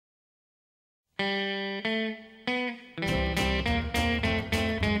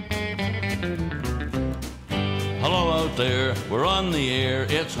Hello out there, we're on the air,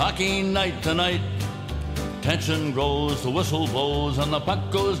 it's hockey night tonight. Tension grows, the whistle blows, and the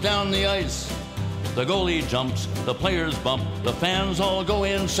puck goes down the ice. The goalie jumps, the players bump, the fans all go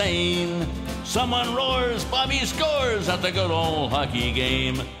insane. Someone roars, Bobby scores at the good old hockey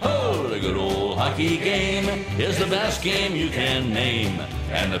game. Oh, the good old hockey game is the best game you can name.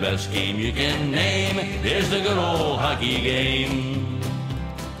 And the best game you can name is the good old hockey game.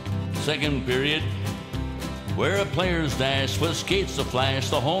 Second period, where players dash with skates to flash,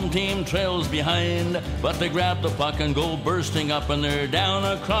 the home team trails behind, but they grab the puck and go bursting up, and they're down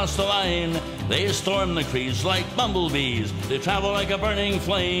across the line. They storm the crease like bumblebees, they travel like a burning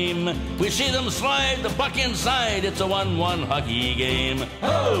flame. We see them slide the puck inside, it's a 1-1 hockey game.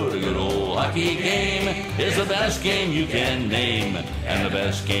 Oh, the good old hockey game is the best game you can name, and the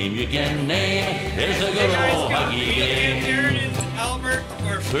best game you can name is the good old hockey game.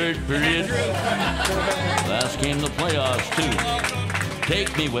 Third period, last game of the playoffs too.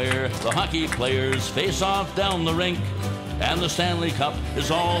 Take me where the hockey players face off down the rink, and the Stanley Cup is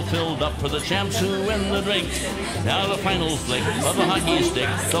all filled up for the champs who win the drink. Now the final flick of the hockey stick,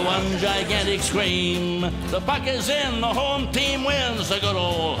 the one gigantic scream. The puck is in, the home team wins the good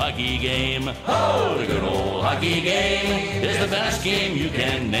old hockey game. Oh, the good old hockey game is the best game you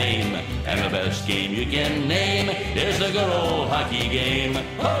can name, and the best game you can name is the good old hockey game.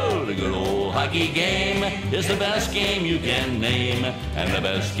 Oh, the good old hockey game is the best game you can name, and the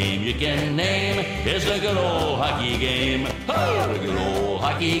best game you can name is the good old hockey game. Oh, the good old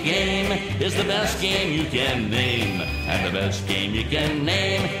hockey game is the best game you can name, and the best game you can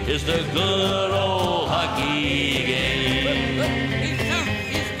name is the good old hockey game. He shoots,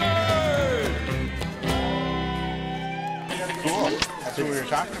 he scores! Cool. That's what we were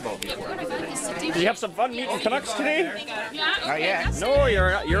talking about before. Do you have some fun meeting Canucks today? Not yet. No,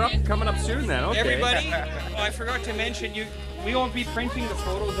 you're coming up soon then. Okay. Everybody, I forgot to mention we won't be printing the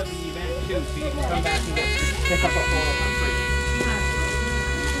photos of the event too, so you can come back and pick up a photo for free.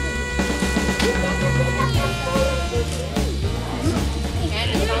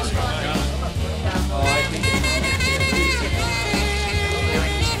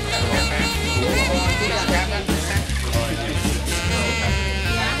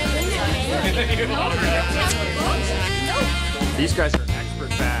 These guys are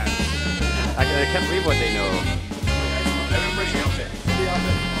expert fans. I can't believe what they know.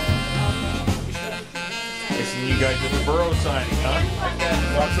 Listen, you guys at the Burrow signing, huh?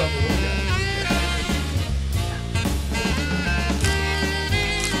 What's up with those guys?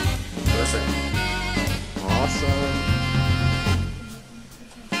 Perfect. Awesome.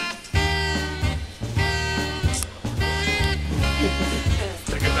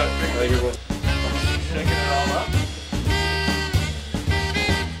 Check it out, big. Checking it all up.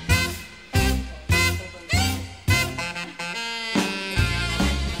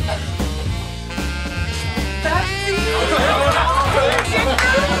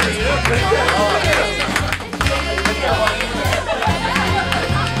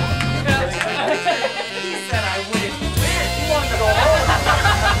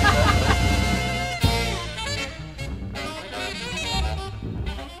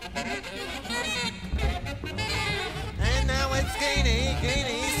 And now it's Gainey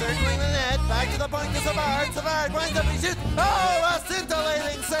circling the net, back to the point to Savard winds up and shoots. Oh, a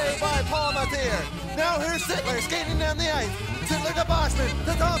scintillating save by Paul Mathieu. Now here's Sittler skating down the ice. Sittler to Boschman,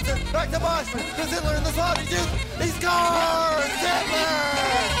 to Thompson, back to Boschman, to Sittler in the slot, he shoots, he scores!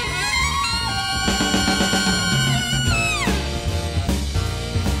 Sittler!